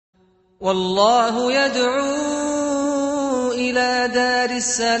والله يدعو إلى دار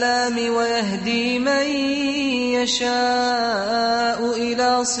السلام ويهدي من يشاء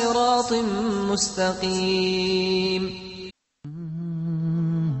إلى صراط مستقيم.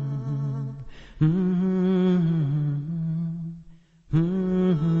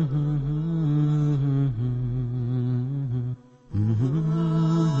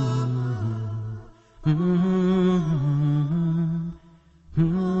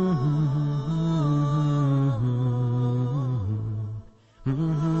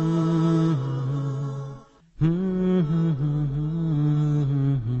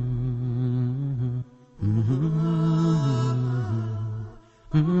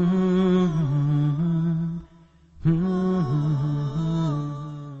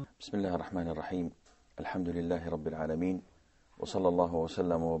 بسم الله الرحمن الرحيم. الحمد لله رب العالمين، وصلى الله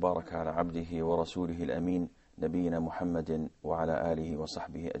وسلم وبارك على عبده ورسوله الأمين نبينا محمد وعلى آله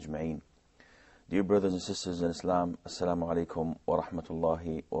وصحبه أجمعين. Dear brothers and sisters in Islam, Assalamu alaikum wa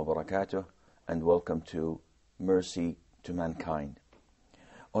rahmatullahi wa barakatuh, and welcome to Mercy to Mankind.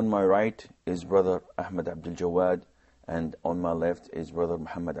 On my right is Brother Ahmed Abdul Jawad, and on my left is Brother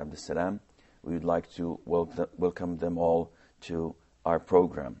Mohammed Abdul Salam. We would like to welcome them all to our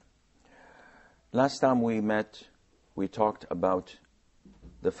program. Last time we met, we talked about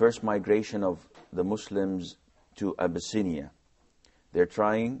the first migration of the Muslims to Abyssinia. They're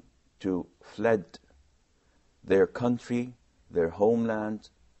trying to fled their country, their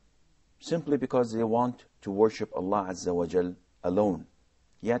homeland, simply because they want to worship Allah Azza wa Jal alone.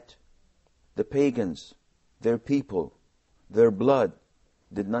 Yet, the pagans, their people, their blood,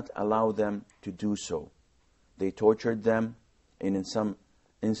 did not allow them to do so. They tortured them, and in some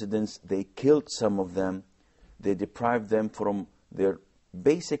incidents they killed some of them. They deprived them from their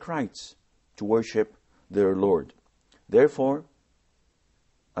basic rights to worship their Lord. Therefore,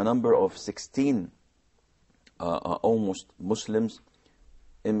 a number of 16 almost Muslims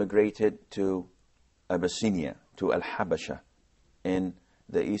immigrated to Abyssinia, to Al-Habasha, in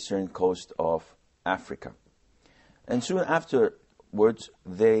the eastern coast of Africa. And soon afterwards,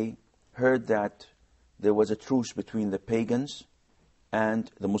 they heard that there was a truce between the pagans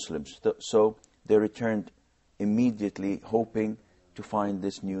and the Muslims. So they returned immediately, hoping to find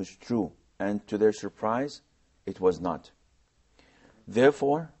this news true. And to their surprise, it was not.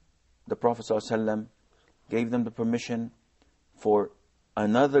 Therefore, the Prophet ﷺ gave them the permission for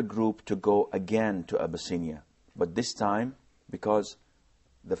another group to go again to Abyssinia. But this time, because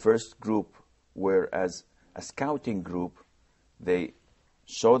the first group were as a scouting group, they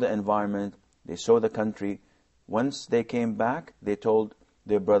saw the environment, they saw the country. Once they came back, they told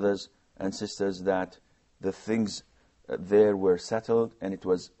their brothers and sisters that the things there were settled and it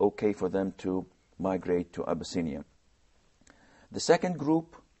was okay for them to migrate to Abyssinia. The second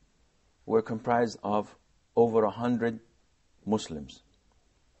group were comprised of over 100 Muslims,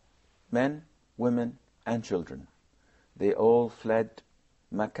 men, women, and children. They all fled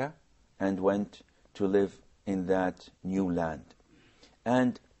Mecca and went to live in that new land.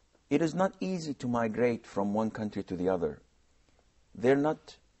 And it is not easy to migrate from one country to the other. They're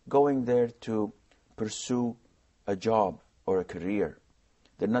not going there to pursue a job or a career.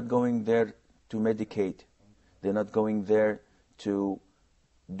 They're not going there to medicate. They're not going there to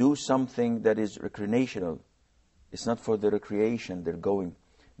do something that is recreational. It's not for the recreation they're going.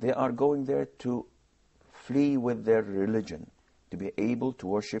 They are going there to flee with their religion, to be able to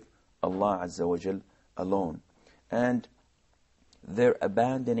worship Allah Azza wa Jal alone. And they're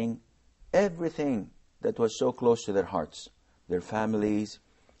abandoning everything that was so close to their hearts. Their families,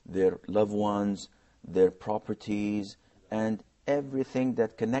 their loved ones, their properties, and everything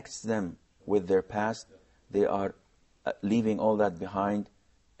that connects them with their past. They are leaving all that behind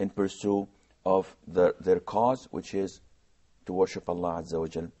in pursuit of their cause, which is to worship Allah Azza wa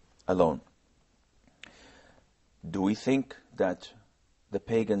Jal alone. Do we think that the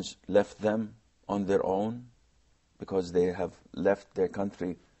pagans left them on their own because they have left their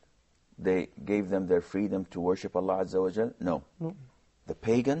country? They gave them their freedom to worship Allah Azza wa Jal? No. The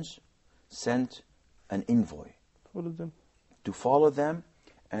pagans sent an envoy to follow them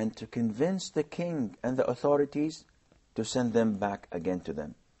and to convince the king and the authorities to send them back again to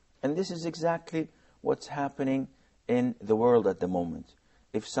them. And this is exactly what's happening in the world at the moment.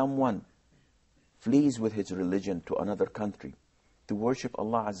 If someone flees with his religion to another country to worship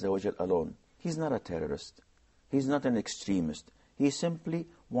Allah Azza wa Jal alone, he's not a terrorist. He's not an extremist. He simply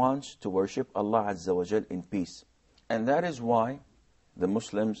wants to worship Allah Azza wa Jal in peace. And that is why the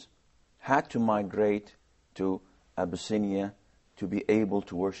Muslims had to migrate to Abyssinia to be able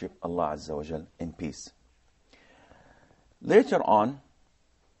to worship Allah Azza wa Jal in peace. Later on,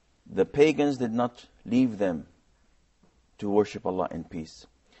 the pagans did not leave them to worship Allah in peace.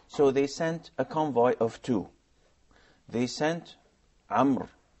 So they sent a convoy of two. They sent Amr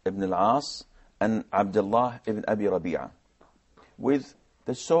ibn al-As and Abdullah ibn Abi Rabi'ah with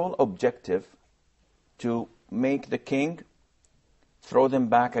the sole objective to make the king throw them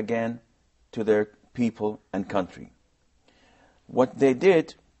back again to their people and country. What they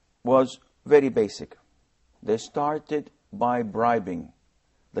did was very basic. They started by bribing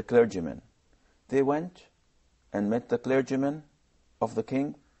the clergymen. They went and met the clergymen of the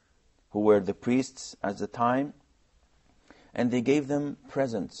king, who were the priests at the time, and they gave them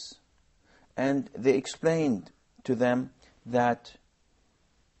presents. And they explained to them that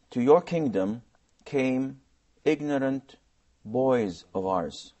to your kingdom came ignorant boys of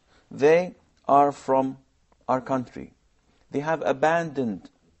ours. They are from our country. They have abandoned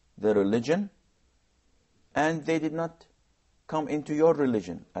the religion, and they did not come into your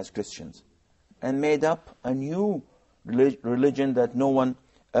religion as Christians, and made up a new religion that no one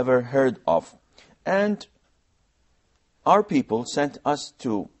ever heard of. And our people sent us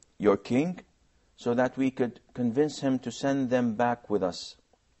to your king so that we could convince him to send them back with us.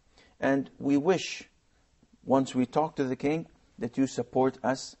 And we wish, once we talk to the king, that you support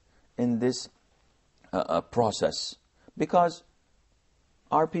us in this process. Because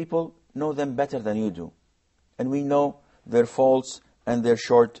our people know them better than you do. And we know their faults and their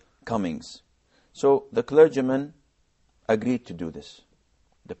shortcomings. So the clergymen agreed to do this.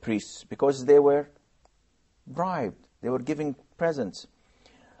 The priests, because they were bribed. They were giving presents.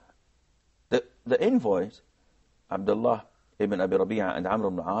 The envoys, Abdullah ibn Abi Rabi'ah and Amr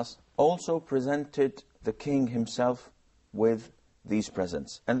ibn al-As, also presented the king himself with these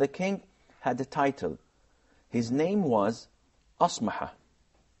presents. And the king had a title. His name was Asmaha,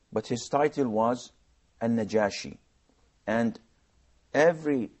 but his title was An-Najashi. And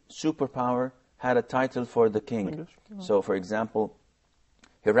every superpower had a title for the king. So, for example,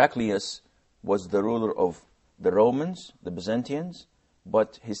 Heraclius was the ruler of the Romans, the Byzantines,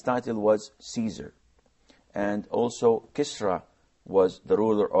 but his title was Caesar. And also Kisra was the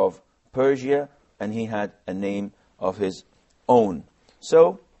ruler of Persia, and he had a name of his own.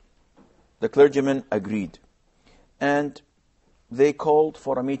 So the clergymen agreed, and they called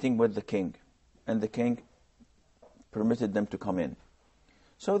for a meeting with the king, and the king permitted them to come in.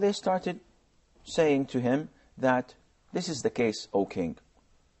 So they started saying to him that this is the case, O king.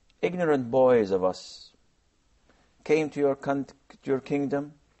 Ignorant boys of us came to your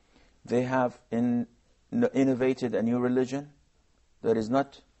kingdom. They have innovated a new religion that is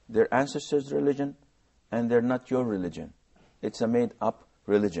not their ancestors' religion, and they're not your religion. It's a made-up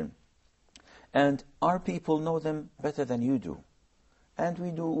religion. And our people know them better than you do. And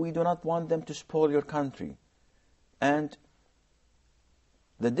we do not want them to spoil your country. And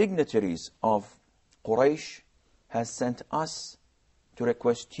the dignitaries of Quraysh has sent us to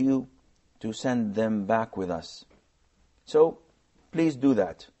request you to send them back with us. So, please do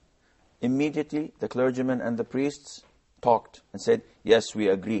that. Immediately, the clergymen and the priests talked and said, yes, we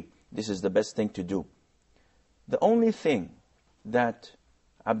agree. This is the best thing to do. The only thing that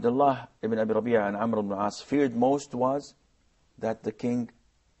Abdullah ibn Abi Rabi'ah and Amr ibn al-As feared most was that the king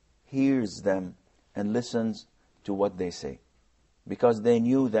hears them and listens to what they say. Because they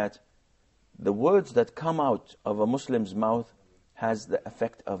knew that the words that come out of a Muslim's mouth has the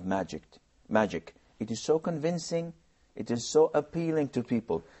effect of magic. It is so convincing, it is so appealing to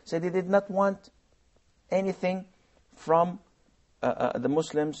people. So they did not want anything from the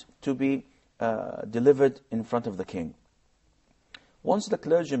Muslims to be delivered in front of the king. Once the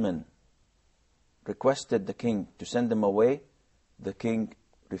clergymen requested the king to send them away, the king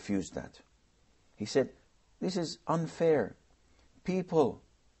refused that. He said, this is unfair. People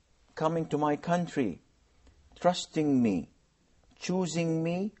coming to my country, trusting me, choosing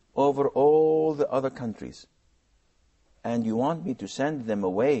me over all the other countries. And you want me to send them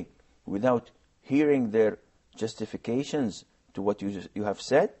away without hearing their justifications to what you have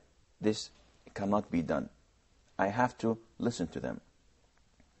said? This cannot be done. I have to listen to them.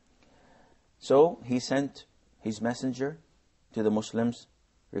 So he sent his messenger to the Muslims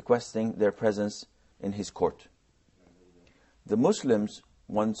requesting their presence in his court. The Muslims,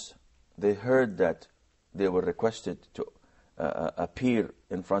 once they heard that they were requested to appear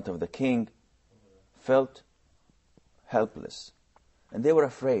in front of the king, felt helpless. And they were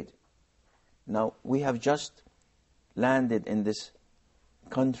afraid. Now, we have just landed in this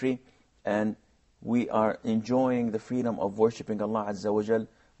country and we are enjoying the freedom of worshipping Allah Azza wa Jal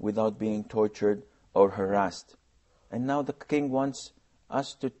without being tortured or harassed. And now the king wants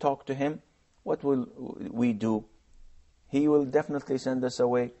us to talk to him. What will we do? He will definitely send us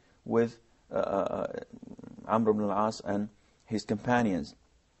away with Amr ibn al-As and his companions.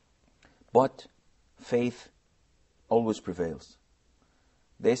 But faith always prevails.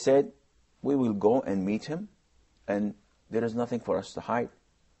 They said, we will go and meet him, and there is nothing for us to hide.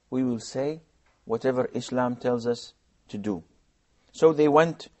 We will say whatever Islam tells us to do. So they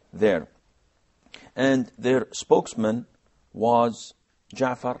went there. And their spokesman was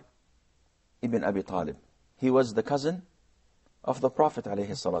Ja'far ibn Abi Talib. He was the cousin of the Prophet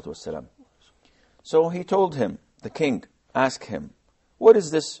ﷺ. So he told him, the king asked him, what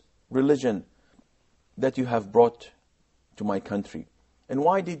is this religion that you have brought to my country? And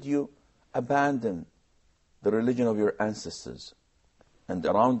why did you abandon the religion of your ancestors? And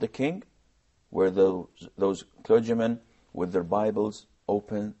around the king were those clergymen with their Bibles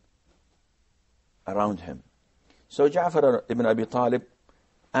open around him. So Ja'far ibn Abi Talib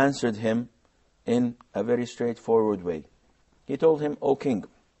answered him in a very straightforward way. He told him, O king,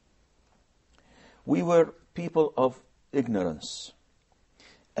 we were people of ignorance,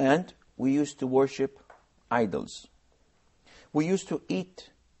 and we used to worship idols. We used to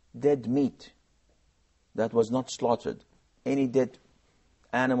eat dead meat that was not slaughtered. Any dead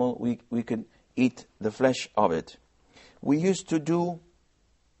animal, we could eat the flesh of it. We used to do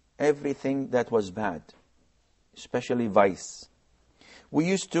everything that was bad, especially vice. We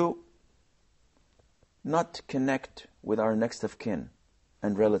used to not connect with our next of kin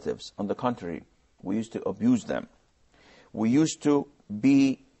and relatives. On the contrary, we used to abuse them. We used to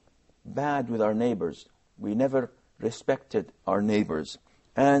be bad with our neighbors. We never respected our neighbors.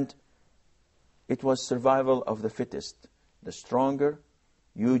 And it was survival of the fittest. The stronger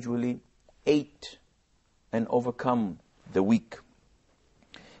usually ate and overcome the weak.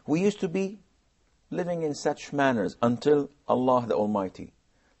 We used to be living in such manners until Allah the Almighty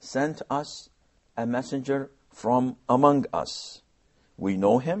sent us a messenger from among us. We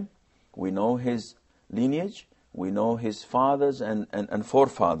know him, we know his lineage, we know his fathers and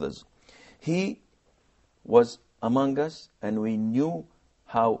forefathers. He was among us, and we knew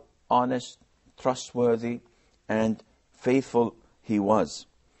how honest, trustworthy, and faithful he was.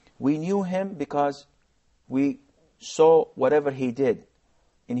 We knew him because we saw whatever he did,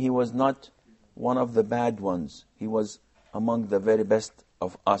 and he was not one of the bad ones. He was among the very best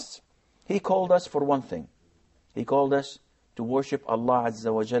of us. He called us for one thing. He called us to worship Allah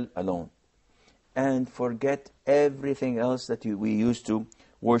Azza wa Jal alone, and forget everything else that we used to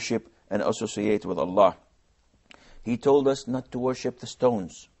worship and associate with Allah. He told us not to worship the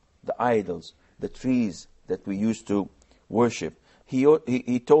stones, the idols, the trees that we used to worship.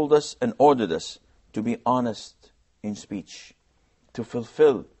 He told us and ordered us to be honest in speech, to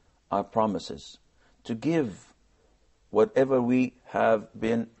fulfill our promises, to give whatever we have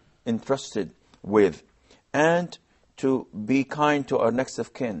been entrusted with, and to be kind to our next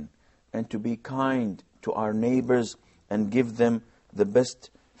of kin, and to be kind to our neighbors and give them the best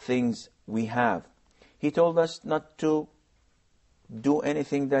things we have. He told us not to do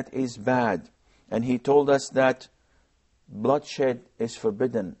anything that is bad, and he told us that bloodshed is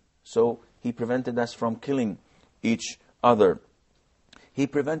forbidden. So he prevented us from killing each other. He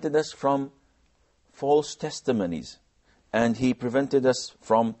prevented us from false testimonies, and he prevented us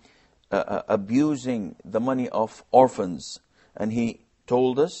from abusing the money of orphans. And he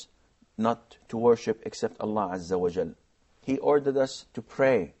told us not to worship except Allah Azza wa Jal. He ordered us to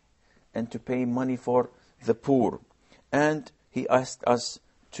pray and to pay money for the poor. And he asked us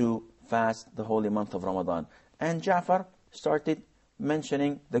to fast the holy month of Ramadan. And Ja'far started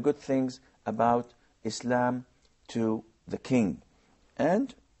mentioning the good things about Islam to the king.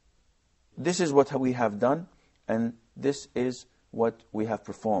 And this is what we have done, and this is what we have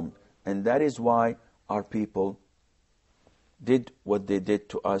performed. And that is why our people did what they did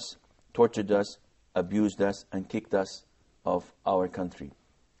to us, tortured us, abused us, and kicked us of our country.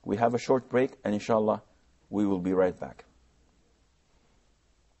 We have a short break, and inshallah, we will be right back.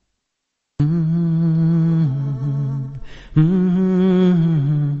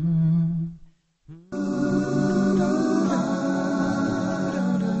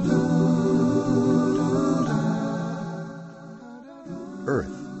 Earth,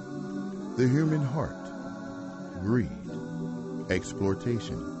 the human heart, greed,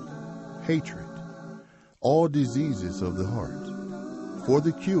 exploitation, hatred, all diseases of the heart. For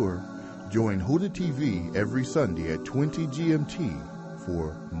the cure, join Huda TV every Sunday at 20 GMT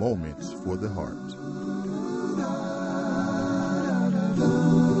for Moments for the Heart.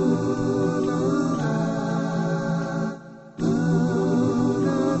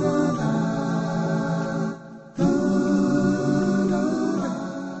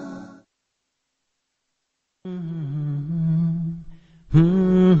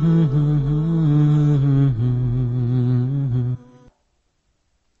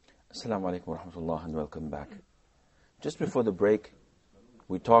 Assalamu alaikum wa rahmatullah and welcome back. Just before the break,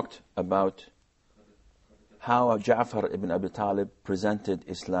 we talked about how Ja'far ibn Abi Talib presented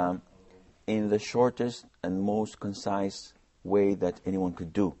Islam in the shortest and most concise way that anyone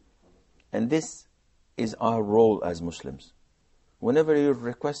could do. And this is our role as Muslims. Whenever you're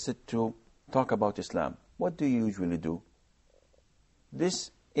requested to talk about Islam, what do you usually do? This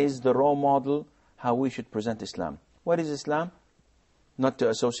is the role model how we should present Islam. What is Islam? Not to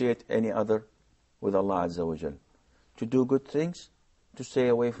associate any other with Allah Azza wa Jal. To do good things, to stay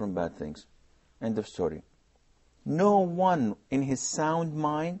away from bad things. End of story. No one in his sound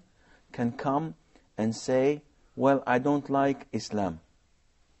mind can come and say, well, I don't like Islam.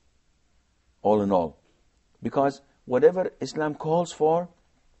 All in all. Because whatever Islam calls for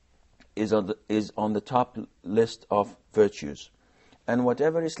is on the top list of virtues. And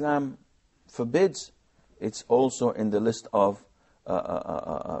whatever Islam forbids, it's also in the list of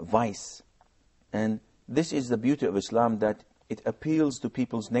vice. And this is the beauty of Islam, that it appeals to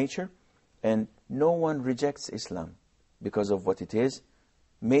people's nature, and no one rejects Islam because of what it is.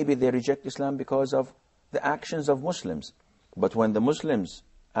 Maybe they reject Islam because of the actions of Muslims. But when the Muslims'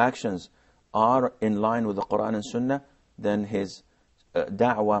 actions are in line with the Qur'an and Sunnah, then his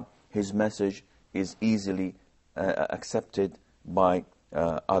da'wah, his message is easily accepted by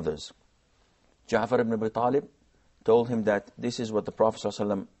others. Ja'far ibn Abi Talib told him that this is what the Prophet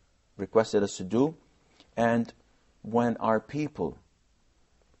ﷺ requested us to do. And when our people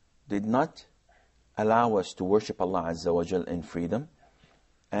did not allow us to worship Allah Azza wa Jal in freedom,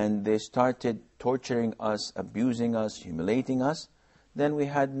 and they started torturing us, abusing us, humiliating us, then we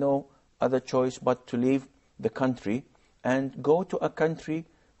had no other choice but to leave the country and go to a country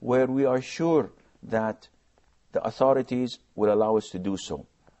where we are sure that the authorities will allow us to do so.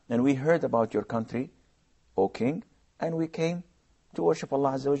 And we heard about your country, O King, and we came to worship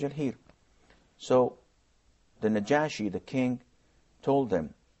Allah Azza wa Jal here. So the Najashi, the king, told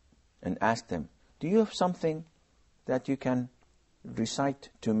them and asked them, do you have something that you can recite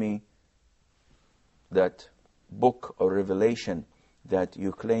to me, that book or revelation that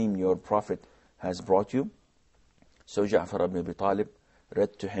you claim your prophet has brought you? So Ja'far ibn Abi Talib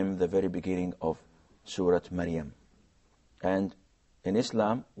read to him the very beginning of Surah Maryam. And in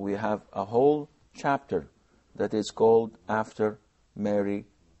Islam, we have a whole chapter that is called after Mary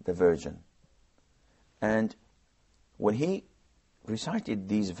the Virgin. And when he recited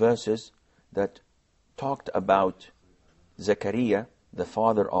these verses that talked about Zechariah, the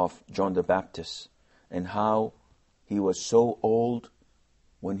father of John the Baptist, and how he was so old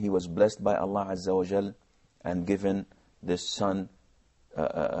when he was blessed by Allah Azza wa Jal and given this son,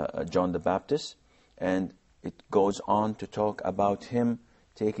 John the Baptist. And it goes on to talk about him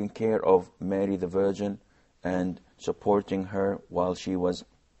taking care of Mary the Virgin and supporting her while she was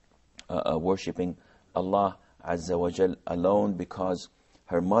worshipping Allah Azza wa Jal alone, because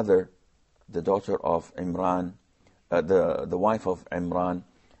her mother, the daughter of Imran, the wife of Imran,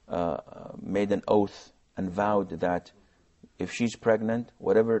 made an oath and vowed that if she's pregnant,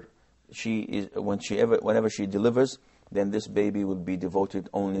 whenever she delivers, then this baby will be devoted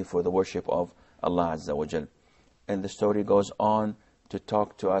only for the worship of Allah Azza wa Jal. And the story goes on to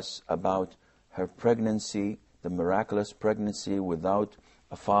talk to us about her pregnancy, the miraculous pregnancy without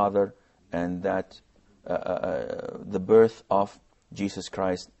a father, and that the birth of Jesus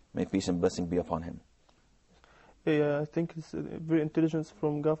Christ, may peace and blessing be upon him. Yeah, I think it's very intelligent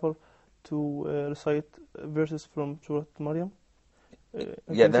from Ja'far to recite verses from Surah Maryam.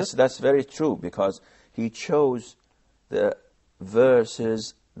 Yeah, that's very true, because he chose the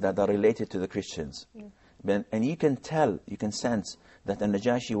verses that are related to the Christians. Yeah. And you can tell, you can sense that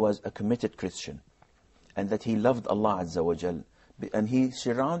An-Najashi was a committed Christian, and that he loved Allah Azza wa Jal. And he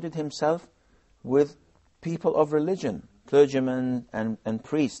surrounded himself with people of religion, clergymen and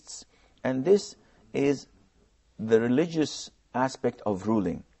priests. And this is the religious aspect of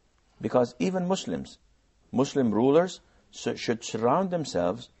ruling. Because even Muslim rulers should surround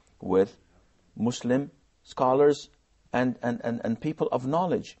themselves with Muslim scholars and people of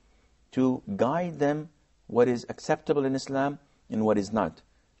knowledge to guide them what is acceptable in Islam and what is not.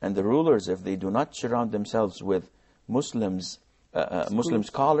 And the rulers, if they do not surround themselves with Muslim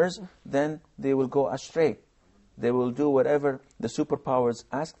scholars, then they will go astray. They will do whatever the superpowers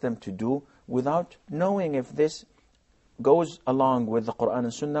ask them to do without knowing if this goes along with the Qur'an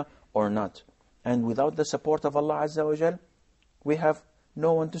and Sunnah or not. And without the support of Allah Azza wa Jal, we have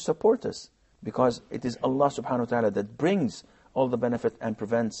no one to support us, because it is Allah subhanahu wa ta'ala that brings all the benefit and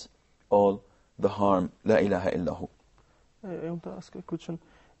prevents all the harm. La ilaha illahu. I want to ask a question.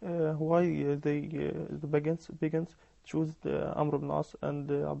 Why the pagans choose Amr ibn As and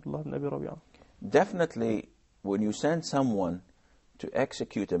Abdullah ibn Abi Rabi'ah? Definitely, when you send someone to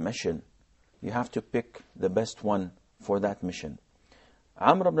execute a mission, you have to pick the best one for that mission.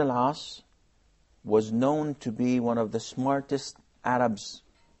 Amr ibn al-As was known to be one of the smartest Arabs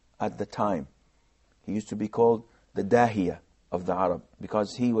at the time. He used to be called the Dahiya of the Arab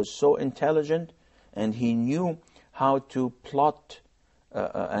because he was so intelligent and he knew how to plot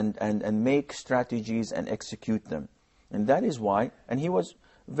and make strategies and execute them. And that is why, and he was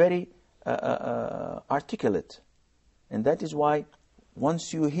very articulate. And that is why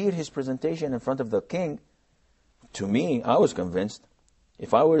once you hear his presentation in front of the king, to me, I was convinced.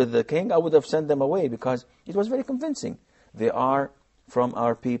 If I were the king, I would have sent them away because it was very convincing. They are from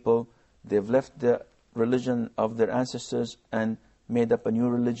our people. They've left the religion of their ancestors and made up a new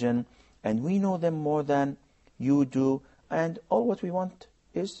religion. And we know them more than you do. And all what we want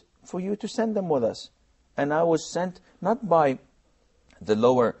is for you to send them with us. And I was sent not by the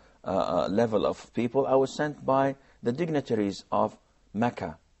lower level of people. I was sent by the dignitaries of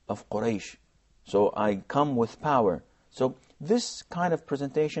Mecca, of Quraysh. So I come with power. So this kind of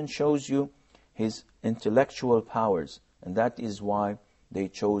presentation shows you his intellectual powers. And that is why they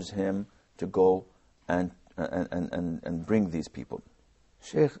chose him to go and bring these people.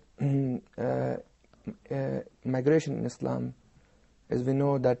 Sheikh, migration in Islam, as we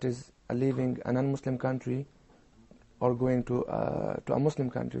know, that is leaving a non-Muslim country or going to a Muslim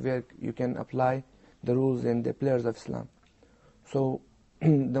country where you can apply the rules and the pillars of Islam. So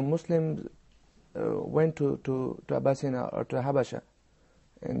the Muslims went to Abyssinia or to Habasha,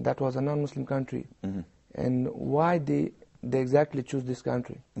 and that was a non-Muslim country. Mm-hmm. And why they exactly choose this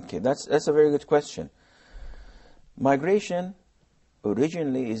country? Okay, that's a very good question. Migration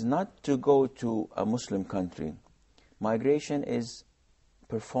originally is not to go to a Muslim country. Migration is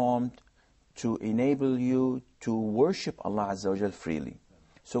performed to enable you to worship Allah Azza wa Jal freely.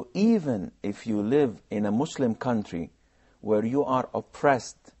 So even if you live in a Muslim country where you are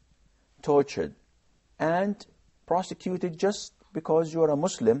oppressed, tortured, and prosecuted just because you are a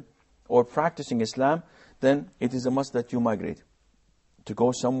Muslim or practicing Islam, then it is a must that you migrate to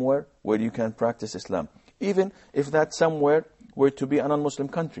go somewhere where you can practice Islam. Even if that somewhere were to be a non-Muslim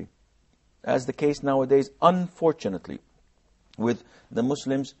country, as the case nowadays, unfortunately, with the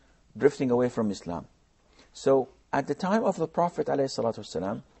Muslims drifting away from Islam. So at the time of the Prophet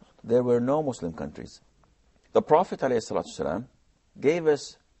ﷺ, there were no Muslim countries. The Prophet ﷺ gave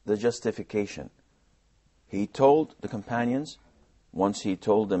us the justification. He told the companions, once he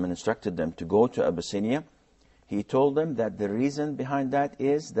told them and instructed them to go to Abyssinia, he told them that the reason behind that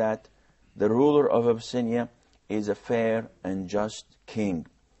is that the ruler of Abyssinia is a fair and just king.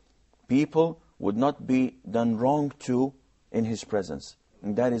 People would not be done wrong to in his presence.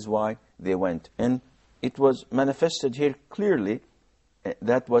 And that is why they went. And it was manifested here clearly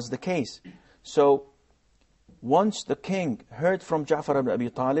that was the case. So once the king heard from Ja'far ibn Abi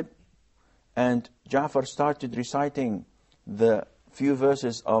Talib, and Ja'far started reciting the few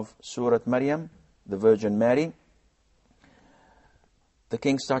verses of Surah Maryam, the Virgin Mary, the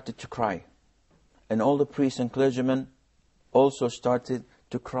king started to cry. And all the priests and clergymen also started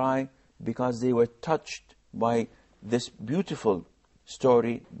to cry because they were touched by this beautiful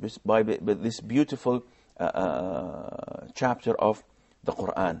story, by this beautiful chapter of the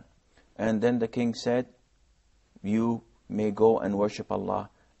Qur'an. And then the king said, you may go and worship Allah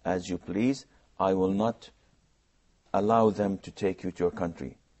as you please. I will not allow them to take you to your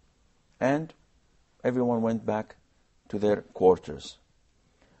country. And everyone went back to their quarters.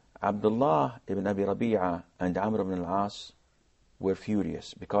 Abdullah ibn Abi Rabi'ah and Amr ibn al-As were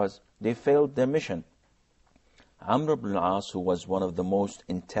furious because they failed their mission. Amr ibn al-As, who was one of the most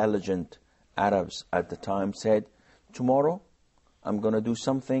intelligent Arabs at the time, said, tomorrow I'm going to do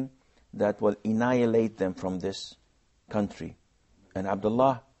something that will annihilate them from this country. And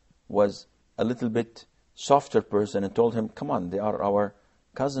Abdullah was a little bit softer person and told him, come on, they are our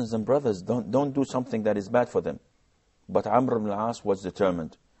cousins and brothers. Don't do something that is bad for them. But Amr ibn al-As was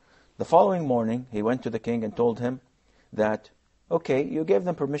determined. The following morning, he went to the king and told him that, okay, you gave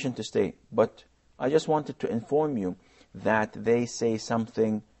them permission to stay, but I just wanted to inform you that they say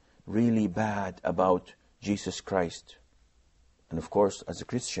something really bad about Jesus Christ. And of course, as a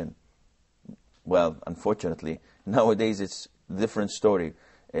Christian, well, unfortunately, nowadays it's a different story.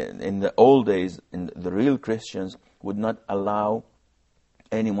 In the old days, the real Christians would not allow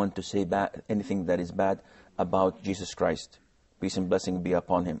anyone to say anything that is bad about Jesus Christ. Peace and blessing be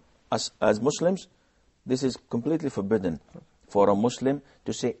upon him. As Muslims, this is completely forbidden for a Muslim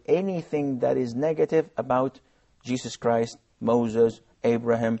to say anything that is negative about Jesus Christ, Moses,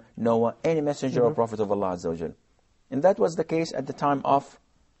 Abraham, Noah, any messenger or prophet of Allah Azza wa Jal. And that was the case at the time of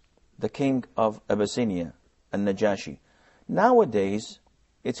the king of Abyssinia, An-Najashi. Nowadays,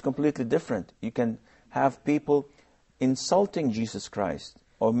 it's completely different. You can have people insulting Jesus Christ,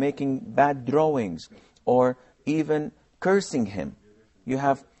 or making bad drawings, or even cursing him. You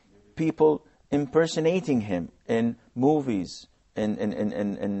have people impersonating him in movies,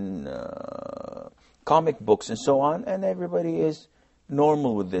 in comic books, and so on, and everybody is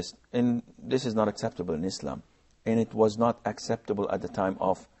normal with this. And this is not acceptable in Islam. And it was not acceptable at the time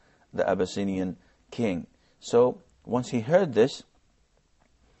of the Abyssinian king. So once he heard this,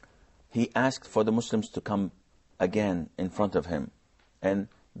 he asked for the Muslims to come again in front of him. And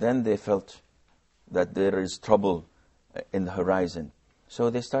then they felt that there is trouble in the horizon. So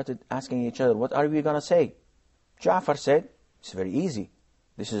they started asking each other, what are we going to say? Ja'far said, it's very easy.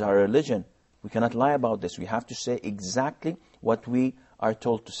 This is our religion. We cannot lie about this. We have to say exactly what we are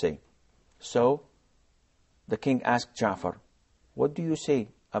told to say. So the king asked Ja'far, what do you say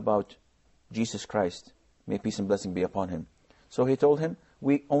about Jesus Christ? May peace and blessing be upon him. So he told him,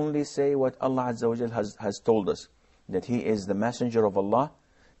 we only say what Allah Azza wa Jal has told us, that he is the messenger of Allah,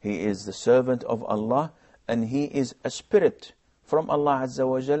 he is the servant of Allah, and he is a spirit from Allah Azza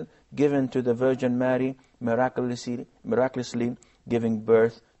wa Jal, given to the Virgin Mary, miraculously giving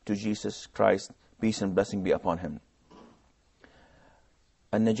birth to Jesus Christ, peace and blessing be upon him.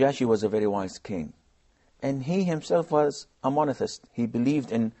 An-Najashi was a very wise king, and he himself was a monotheist. He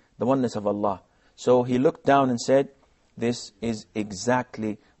believed in the oneness of Allah. So he looked down and said, this is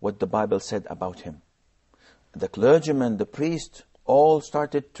exactly what the Bible said about him. The clergyman, the priest, all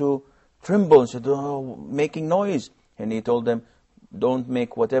started to tremble and said, oh, making noise. And he told them, don't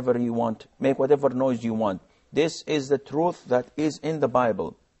make whatever you want, make whatever noise you want. This is the truth that is in the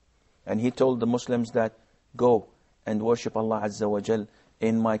Bible. And he told the Muslims that, go and worship Allah Azza wa Jal.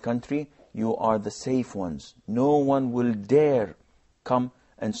 In my country, you are the safe ones. No one will dare come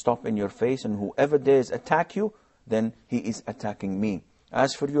and stop in your face, and whoever dares attack you, then he is attacking me.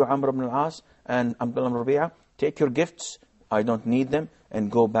 As for you, Amr ibn al-As and Abdullah ibn Rabi'ah, take your gifts, I don't need them,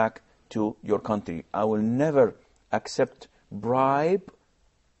 and go back to your country. I will never accept bribe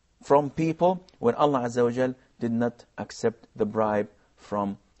from people when Allah Azza wa Jal did not accept the bribe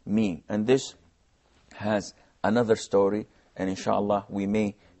from me. And this has another story, and inshallah we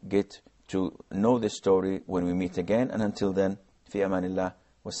may get to know this story when we meet again. And until then, fi amanillah,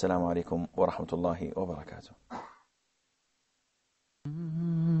 wassalamu alaikum wa rahmatullahi wa barakatuh.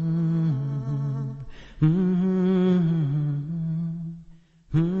 Mm-hmm.